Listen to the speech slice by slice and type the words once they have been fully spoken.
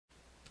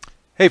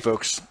Hey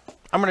folks,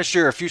 I'm going to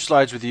share a few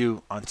slides with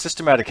you on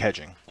systematic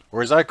hedging,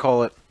 or as I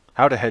call it,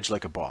 how to hedge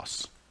like a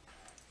boss.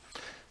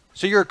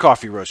 So you're a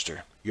coffee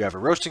roaster. You have a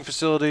roasting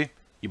facility,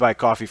 you buy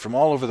coffee from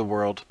all over the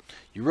world,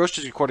 you roast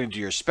it according to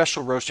your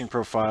special roasting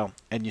profile,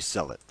 and you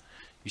sell it.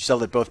 You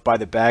sell it both by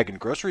the bag in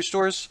grocery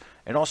stores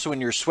and also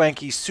in your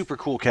swanky, super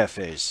cool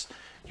cafes.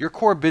 Your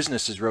core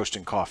business is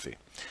roasting coffee.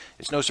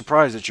 It's no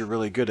surprise that you're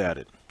really good at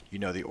it. You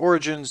know the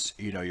origins,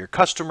 you know your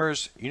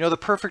customers, you know the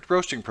perfect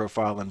roasting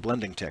profile and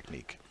blending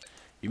technique.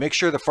 You make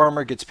sure the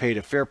farmer gets paid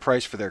a fair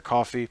price for their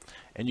coffee,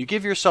 and you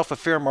give yourself a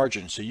fair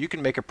margin so you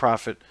can make a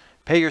profit,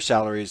 pay your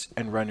salaries,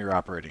 and run your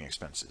operating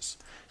expenses.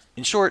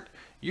 In short,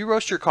 you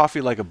roast your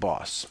coffee like a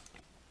boss.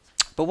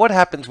 But what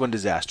happens when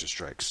disaster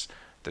strikes?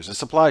 There's a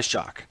supply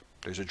shock.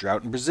 There's a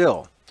drought in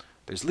Brazil.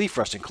 There's leaf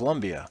rust in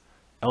Colombia.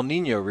 El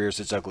Nino rears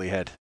its ugly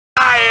head.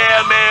 I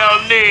am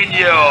El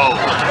Nino!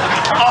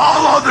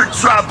 All other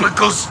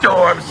tropical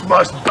storms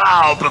must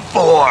bow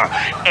before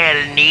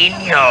El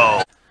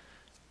Nino!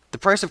 The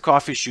price of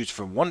coffee shoots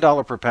from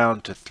 $1 per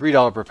pound to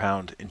 $3 per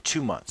pound in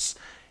 2 months.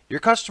 Your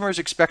customers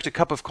expect a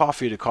cup of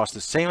coffee to cost the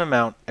same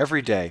amount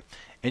every day,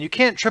 and you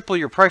can't triple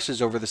your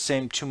prices over the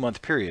same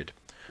 2-month period.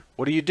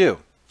 What do?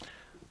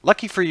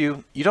 Lucky for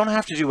you, you don't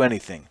have to do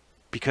anything,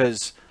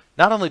 because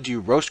not only do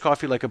you roast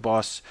coffee like a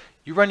boss,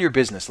 you run your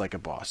business like a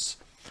boss.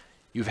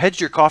 You've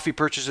hedged your coffee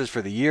purchases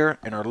for the year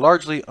and are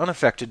largely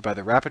unaffected by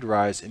the rapid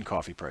rise in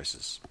coffee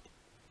prices.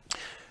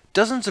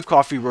 Dozens of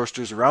coffee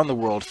roasters around the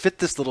world fit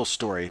this little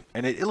story,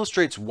 and it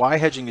illustrates why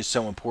hedging is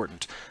so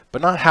important,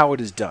 but not how it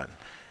is done.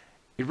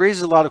 It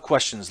raises a lot of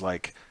questions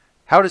like,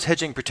 how does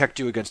hedging protect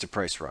you against a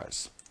price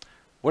rise?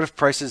 What if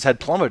prices had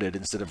plummeted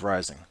instead of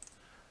rising?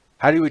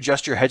 How do you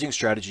adjust your hedging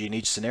strategy in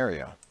each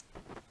scenario?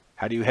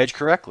 How do you hedge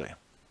correctly?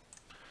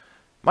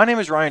 My name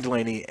is Ryan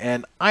Delaney,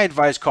 and I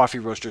advise coffee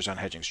roasters on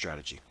hedging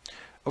strategy.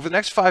 Over the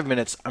next 5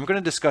 minutes, I'm going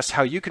to discuss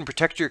how you can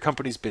protect your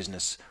company's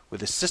business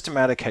with a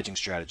systematic hedging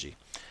strategy.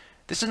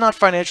 This is not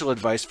financial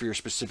advice for your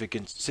specific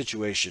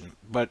situation,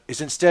 but is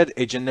instead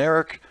a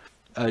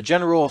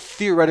general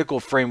theoretical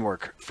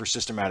framework for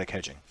systematic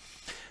hedging.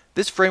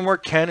 This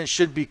framework can and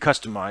should be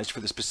customized for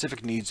the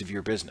specific needs of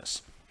your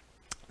business.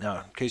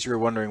 Now, in case you were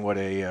wondering what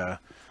a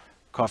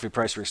coffee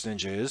price risk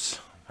ninja is,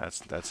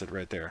 that's it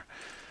right there.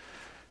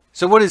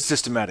 So what is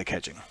systematic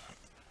hedging?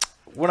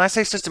 When I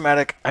say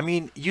systematic, I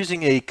mean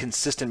using a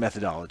consistent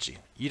methodology.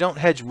 You don't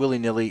hedge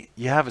willy-nilly,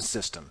 you have a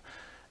system.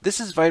 This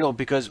is vital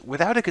because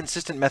without a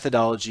consistent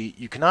methodology,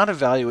 you cannot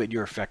evaluate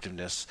your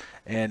effectiveness,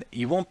 and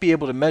you won't be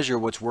able to measure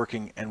what's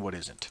working and what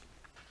isn't.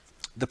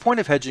 The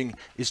point of hedging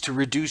is to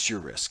reduce your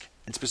risk,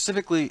 and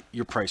specifically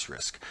your price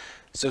risk.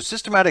 So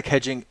systematic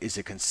hedging is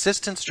a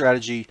consistent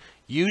strategy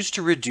used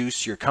to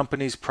reduce your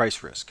company's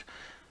price risk.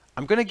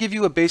 I'm going to give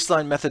you a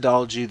baseline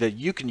methodology that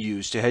you can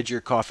use to hedge your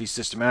coffee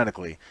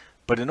systematically,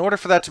 but in order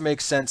for that to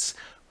make sense,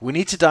 we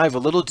need to dive a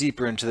little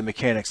deeper into the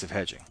mechanics of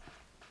hedging.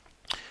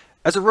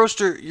 As a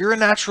roaster, you're a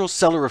natural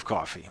seller of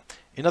coffee.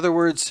 In other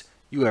words,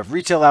 you have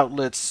retail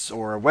outlets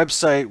or a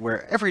website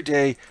where every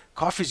day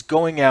coffee's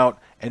going out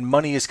and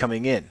money is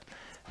coming in.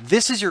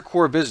 This is your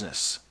core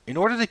business. In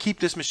order to keep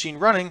this machine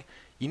running,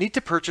 you need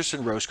to purchase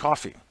and roast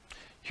coffee.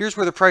 Here's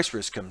where the price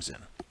risk comes in.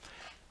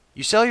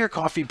 You sell your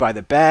coffee by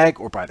the bag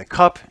or by the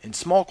cup in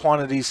small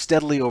quantities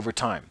steadily over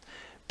time,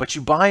 but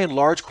you buy in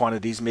large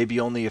quantities maybe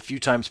only a few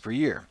times per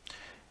year.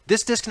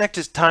 This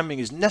disconnected timing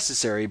is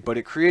necessary, but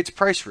it creates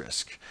price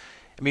risk.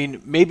 I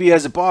mean, maybe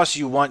as a boss,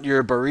 you want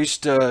your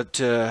barista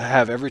to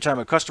have every time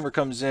a customer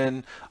comes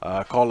in,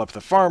 call up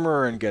the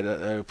farmer and get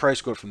a price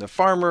quote from the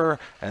farmer,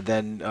 and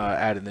then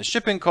add in the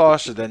shipping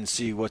costs, and then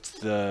see what's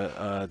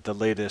the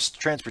latest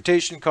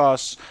transportation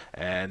costs,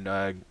 and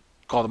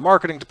call the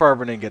marketing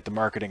department and get the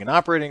marketing and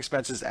operating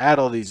expenses, add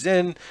all these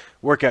in,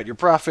 work out your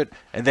profit,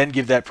 and then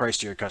give that price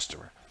to your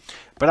customer.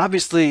 But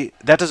obviously,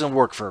 that doesn't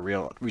work for a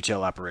real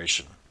retail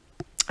operation.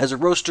 As a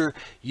roaster,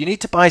 you need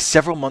to buy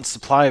several months'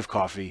 supply of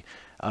coffee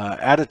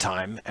at a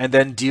time, and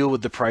then deal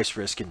with the price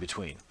risk in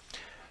between.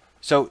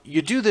 So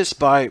you do this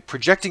by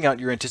projecting out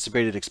your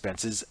anticipated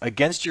expenses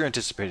against your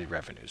anticipated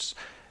revenues.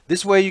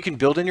 This way you can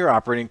build in your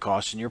operating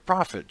costs and your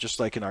profit, just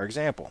like in our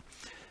example.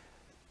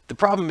 The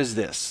problem is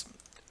this: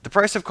 the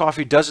price of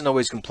coffee doesn't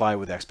always comply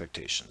with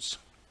expectations.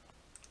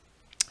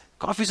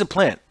 Coffee is a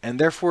plant, and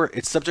therefore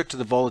it's subject to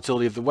the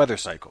volatility of the weather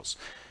cycles.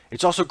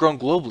 It's also grown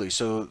globally,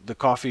 so the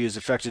coffee is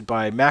affected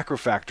by macro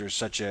factors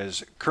such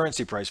as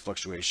currency price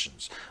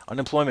fluctuations,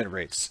 unemployment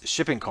rates,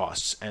 shipping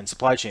costs, and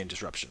supply chain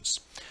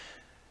disruptions.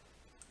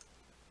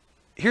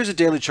 Here's a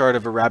daily chart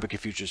of Arabica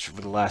futures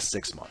for the last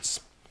 6 months.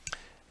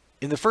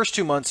 In the first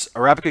 2 months,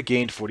 Arabica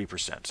gained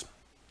 40%.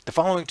 The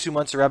following 2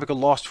 months, Arabica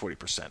lost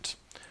 40%.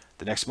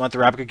 The next month,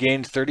 Arabica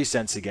gained 30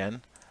 cents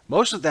again.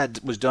 Most of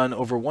that was done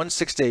over one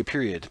 6-day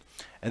period,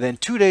 and then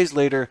 2 days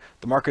later,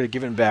 the market had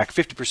given back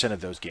 50%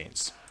 of those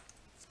gains.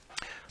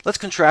 Let's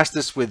contrast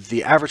this with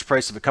the average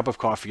price of a cup of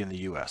coffee in the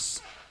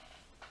US.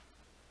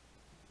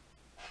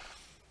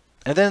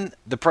 And then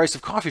the price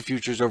of coffee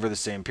futures over the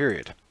same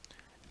period.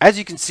 As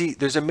you can see,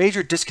 there's a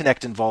major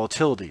disconnect in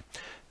volatility.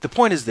 The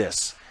point is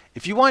this: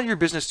 If you want your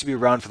business to be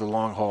around for the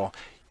long haul,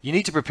 you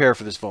need to prepare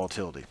for this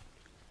volatility.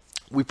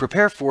 We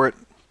prepare for it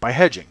by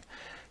hedging.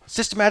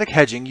 Systematic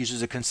hedging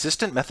uses a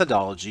consistent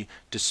methodology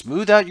to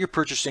smooth out your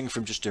purchasing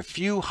from just a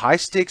few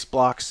high-stakes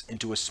blocks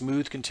into a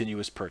smooth,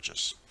 continuous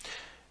purchase.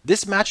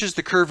 This matches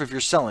the curve of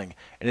your selling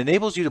and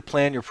enables you to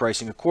plan your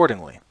pricing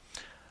accordingly.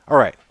 All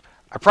right,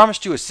 I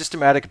promised you a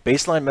systematic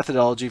baseline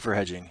methodology for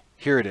hedging.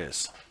 Here it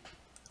is.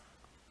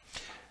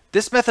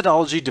 This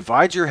methodology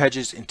divides your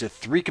hedges into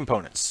 3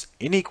 components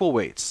in equal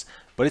weights,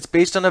 but it's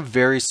based on a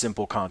very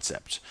simple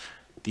concept.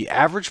 The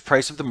average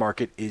price of the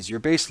market is your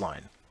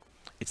baseline.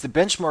 It's the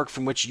benchmark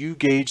from which you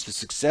gauge the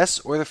success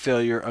or the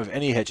failure of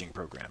any hedging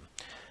program.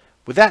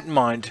 With that in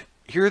mind,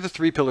 here are the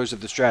 3 pillars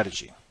of the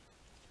strategy: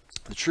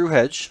 the true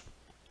hedge,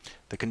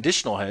 the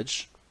conditional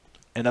hedge,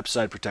 and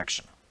upside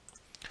protection.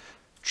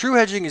 True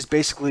hedging is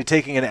basically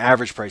taking an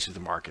average price of the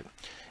market.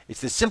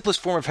 It's the simplest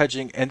form of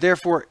hedging, and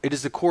therefore it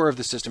is the core of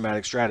the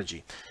systematic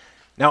strategy.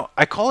 Now,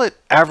 I call it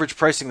average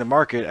pricing the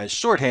market as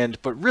shorthand,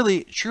 but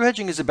really, true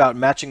hedging is about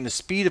matching the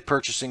speed of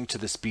purchasing to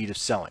the speed of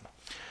selling.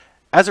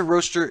 As a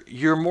roaster,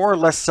 you're more or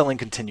less selling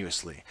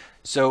continuously,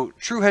 so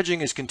true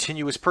hedging is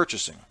continuous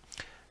purchasing.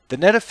 The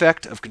net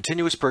effect of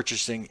continuous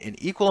purchasing in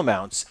equal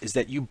amounts is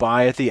that you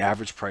buy at the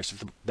average price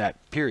of that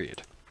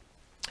period.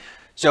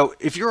 So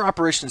if your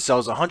operation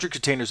sells 100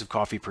 containers of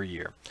coffee per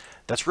year,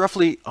 that's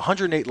roughly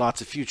 108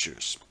 lots of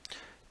futures.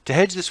 To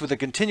hedge this with a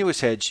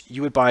continuous hedge,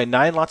 you would buy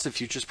 9 lots of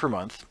futures per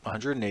month,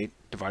 108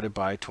 divided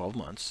by 12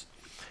 months.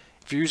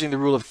 If you're using the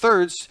rule of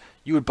thirds,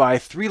 you would buy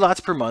 3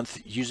 lots per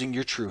month using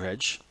your true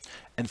hedge,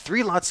 and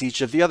 3 lots each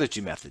of the other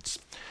 2 methods.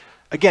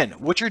 Again,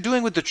 what you're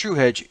doing with the true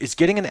hedge is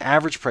getting an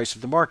average price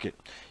of the market.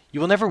 You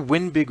will never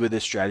win big with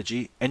this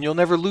strategy, and you'll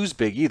never lose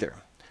big either.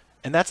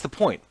 And that's the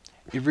point.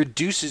 It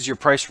reduces your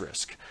price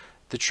risk.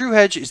 The true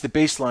hedge is the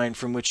baseline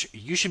from which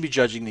you should be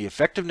judging the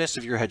effectiveness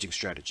of your hedging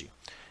strategy.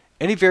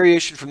 Any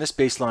variation from this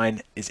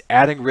baseline is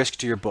adding risk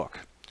to your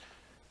book.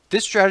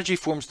 This strategy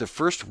forms the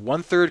first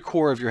 1/3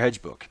 core of your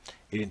hedge book.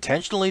 It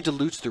intentionally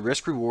dilutes the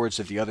risk rewards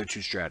of the other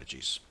 2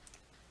 strategies.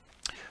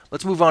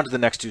 Let's move on to the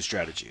next 2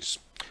 strategies: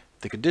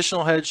 the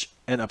conditional hedge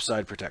and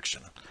upside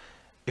protection.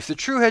 If the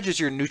true hedge is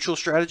your neutral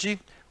strategy,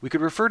 we could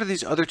refer to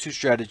these other 2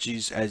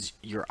 strategies as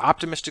your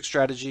optimistic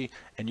strategy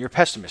and your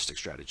pessimistic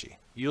strategy.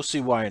 You'll see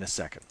why in a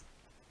second.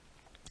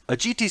 A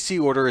GTC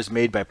order is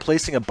made by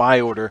placing a buy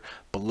order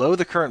below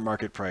the current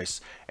market price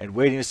and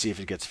waiting to see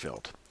if it gets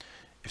filled.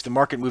 If the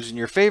market moves in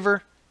your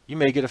favor, you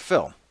may get a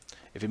fill.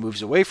 If it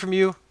moves away from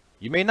you,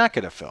 you may not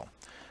get a fill.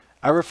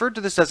 I referred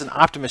to this as an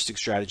optimistic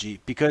strategy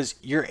because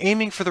you're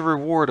aiming for the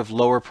reward of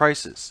lower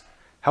prices.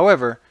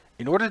 However,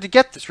 in order to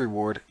get this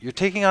reward, you're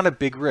taking on a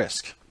big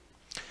risk.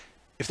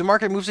 If the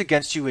market moves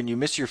against you and you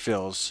miss your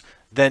fills,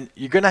 then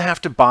you're going to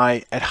have to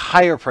buy at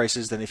higher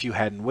prices than if you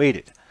hadn't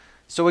waited.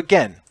 So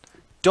again,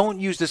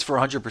 don't use this for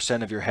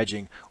 100% of your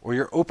hedging, or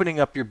you're opening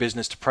up your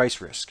business to price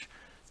risk.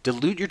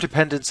 Dilute your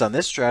dependence on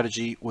this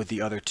strategy with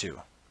the other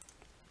 2.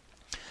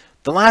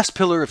 The last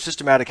pillar of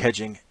systematic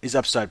hedging is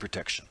upside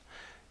protection.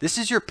 This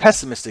is your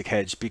pessimistic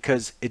hedge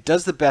because it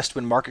does the best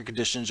when market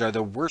conditions are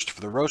the worst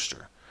for the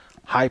roaster: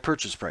 high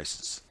purchase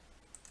prices.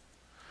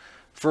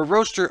 For a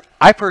roaster,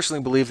 I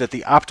personally believe that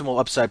the optimal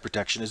upside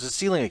protection is a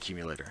ceiling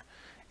accumulator.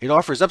 It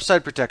offers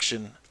upside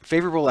protection,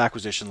 favorable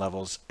acquisition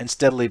levels, and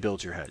steadily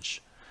builds your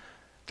hedge.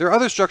 There are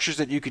other structures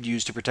that you could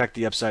use to protect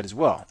the upside as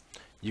well.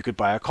 You could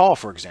buy a call,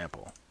 for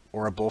example,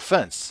 or a bull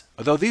fence,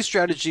 although these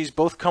strategies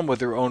both come with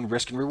their own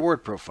risk and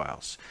reward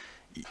profiles.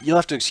 You'll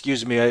have to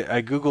excuse me,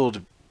 I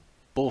googled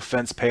bull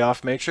fence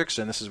payoff matrix,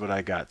 and this is what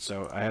I got,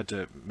 so I had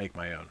to make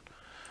my own.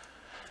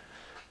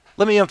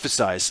 Let me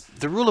emphasize,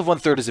 the rule of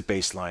 1/3 is a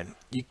baseline.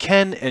 You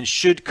can and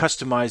should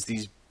customize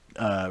these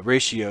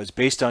ratios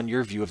based on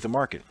your view of the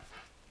market.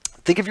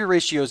 Think of your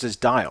ratios as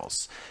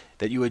dials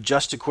that you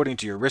adjust according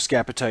to your risk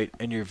appetite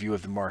and your view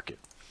of the market.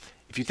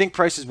 If you think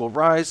prices will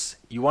rise,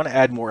 you want to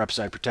add more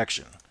upside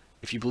protection.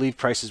 If you believe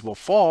prices will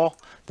fall,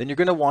 then you're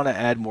going to want to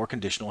add more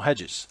conditional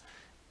hedges.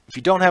 If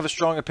you don't have a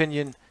strong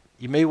opinion,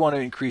 you may want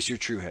to increase your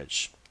true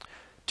hedge.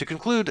 To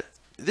conclude,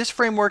 this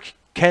framework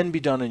can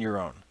be done on your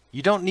own.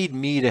 You don't need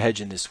me to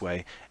hedge in this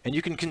way, and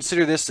you can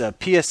consider this a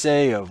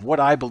PSA of what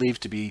I believe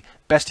to be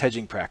best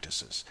hedging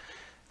practices.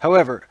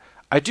 However,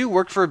 I do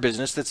work for a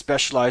business that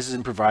specializes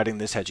in providing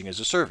this hedging as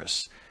a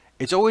service.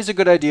 It's always a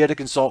good idea to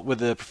consult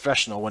with a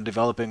professional when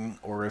developing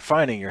or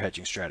refining your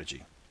hedging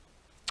strategy.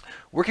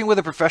 Working with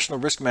a professional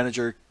risk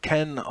manager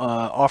can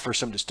offer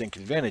some distinct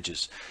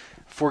advantages.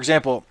 For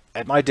example,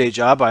 at my day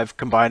job, I've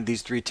combined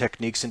these 3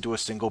 techniques into a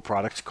single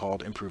product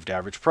called Improved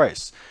Average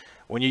Price.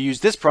 When you use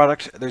this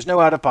product, there's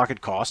no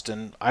out-of-pocket cost,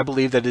 and I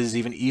believe that it is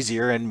even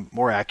easier and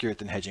more accurate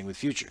than hedging with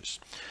futures.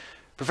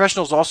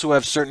 Professionals also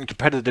have certain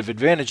competitive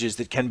advantages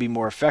that can be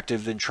more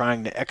effective than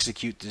trying to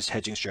execute this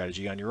hedging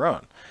strategy on your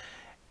own.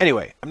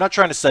 Anyway, I'm not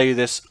trying to sell you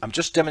this, I'm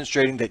just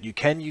demonstrating that you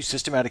can use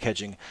systematic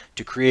hedging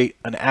to create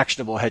an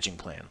actionable hedging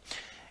plan.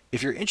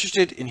 If you're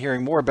interested in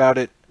hearing more about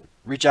it,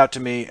 reach out to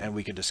me and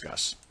we can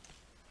discuss.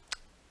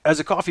 As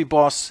a coffee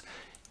boss,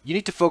 you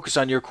need to focus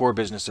on your core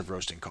business of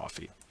roasting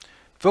coffee.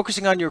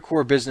 Focusing on your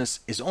core business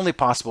is only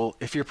possible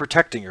if you're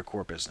protecting your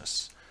core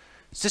business.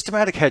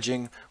 Systematic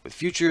hedging with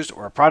futures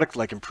or a product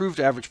like improved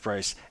average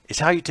price is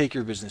how you take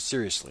your business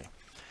seriously.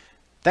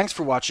 Thanks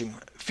for watching.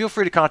 Feel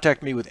free to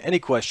contact me with any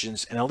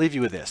questions, and I'll leave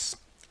you with this.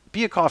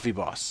 Be a coffee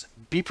boss.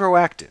 Be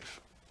proactive.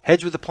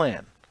 Hedge with a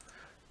plan.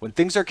 When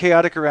things are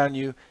chaotic around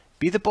you,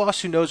 be the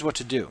boss who knows what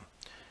to do.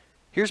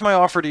 Here's my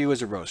offer to you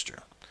as a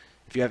roaster.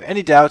 If you have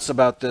any doubts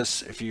about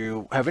this, if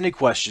you have any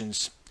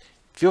questions,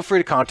 feel free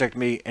to contact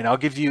me, and I'll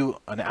give you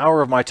an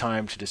hour of my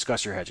time to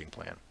discuss your hedging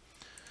plan.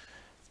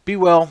 Be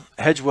well,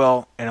 hedge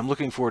well, and I'm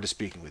looking forward to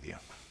speaking with you.